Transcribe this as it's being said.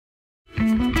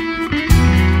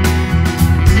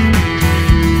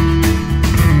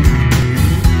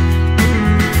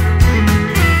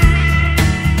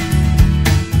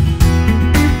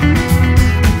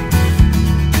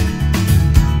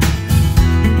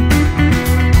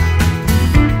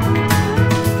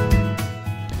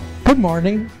Good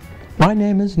morning. My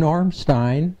name is Norm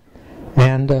Stein,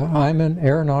 and I'm an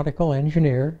aeronautical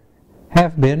engineer,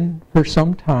 have been for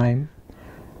some time.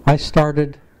 I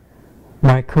started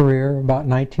my career about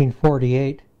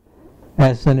 1948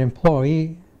 as an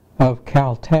employee of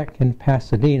Caltech in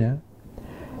Pasadena.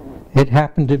 It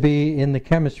happened to be in the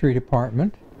chemistry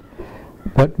department,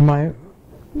 but my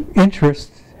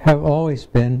interests have always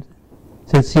been,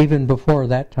 since even before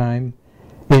that time,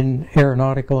 in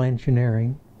aeronautical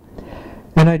engineering.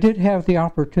 And I did have the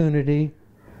opportunity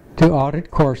to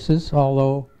audit courses,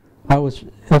 although I was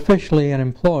officially an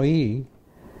employee,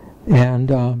 and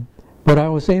but I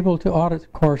was able to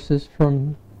audit courses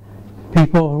from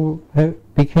people who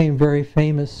became very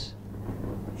famous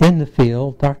in the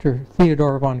field. Dr.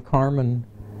 Theodore von Karman,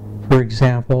 for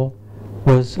example,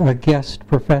 was a guest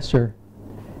professor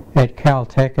at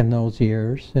Caltech in those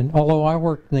years, and although I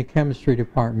worked in the chemistry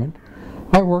department,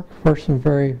 I worked for some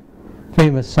very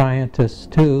famous scientists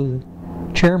too.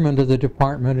 Chairman of the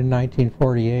department in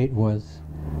 1948 was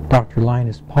Dr.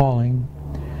 Linus Pauling,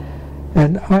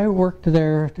 and I worked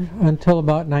there until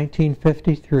about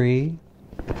 1953.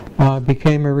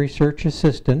 Became a research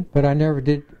assistant, but I never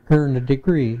did earn a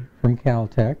degree from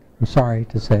Caltech, I'm sorry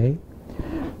to say.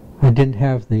 I didn't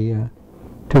have the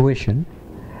tuition.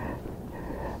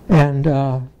 And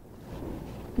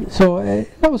so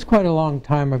that was quite a long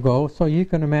time ago, so you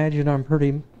can imagine I'm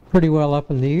pretty well up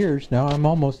in the years now. I'm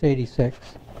almost 86,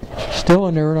 still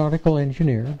an aeronautical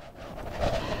engineer,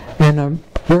 and I'm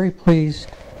very pleased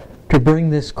to bring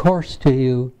this course to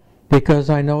you because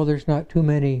I know there's not too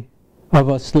many of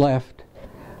us left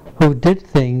who did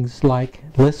things like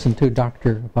listen to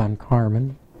Dr. von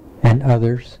Karman and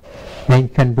others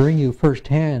and can bring you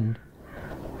firsthand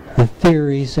the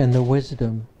theories and the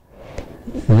wisdom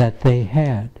that they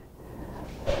had.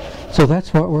 So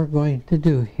that's what we're going to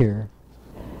do here.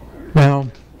 Now,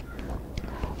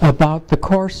 about the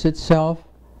course itself,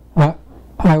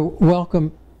 I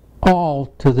welcome all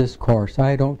to this course.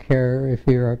 I don't care if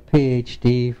you're a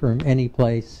PhD from any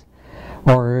place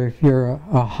or if you're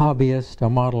a hobbyist, a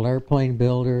model airplane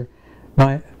builder.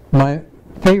 My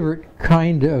favorite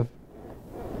kind of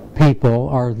people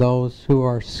are those who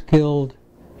are skilled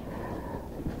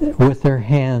with their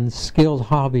hands, skilled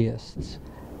hobbyists,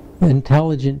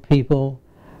 intelligent people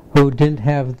who didn't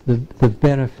have the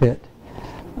benefit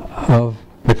of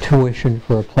the tuition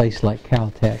for a place like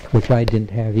Caltech, which I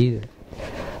didn't have either.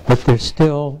 But they're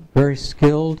still very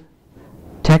skilled,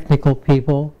 technical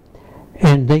people,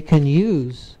 and they can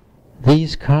use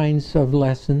these kinds of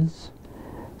lessons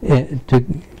to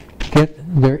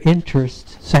get their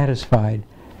interests satisfied.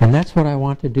 And that's what I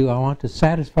want to do. I want to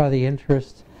satisfy the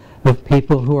interests of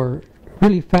people who are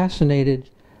really fascinated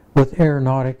with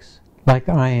aeronautics like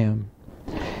I am.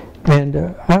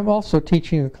 And I'm also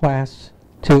teaching a class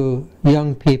to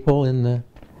young people in the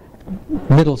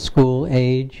middle school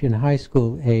age and high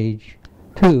school age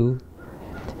too,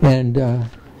 and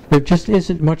there just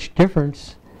isn't much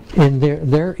difference in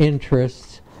their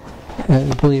interests,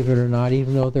 believe it or not,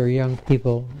 even though they're young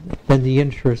people, than the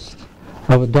interests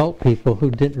of adult people who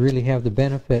didn't really have the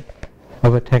benefit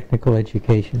of a technical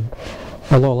education.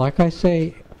 Although, like I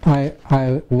say,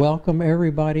 I welcome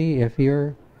everybody. If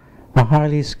you're a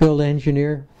highly skilled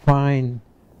engineer, fine,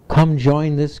 come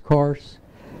join this course.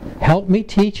 Help me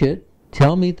teach it.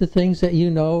 Tell me the things that you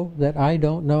know that I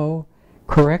don't know.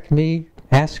 Correct me,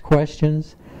 ask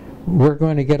questions. We're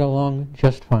going to get along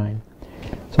just fine.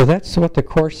 So that's what the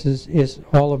course is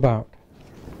all about.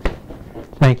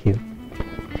 Thank you.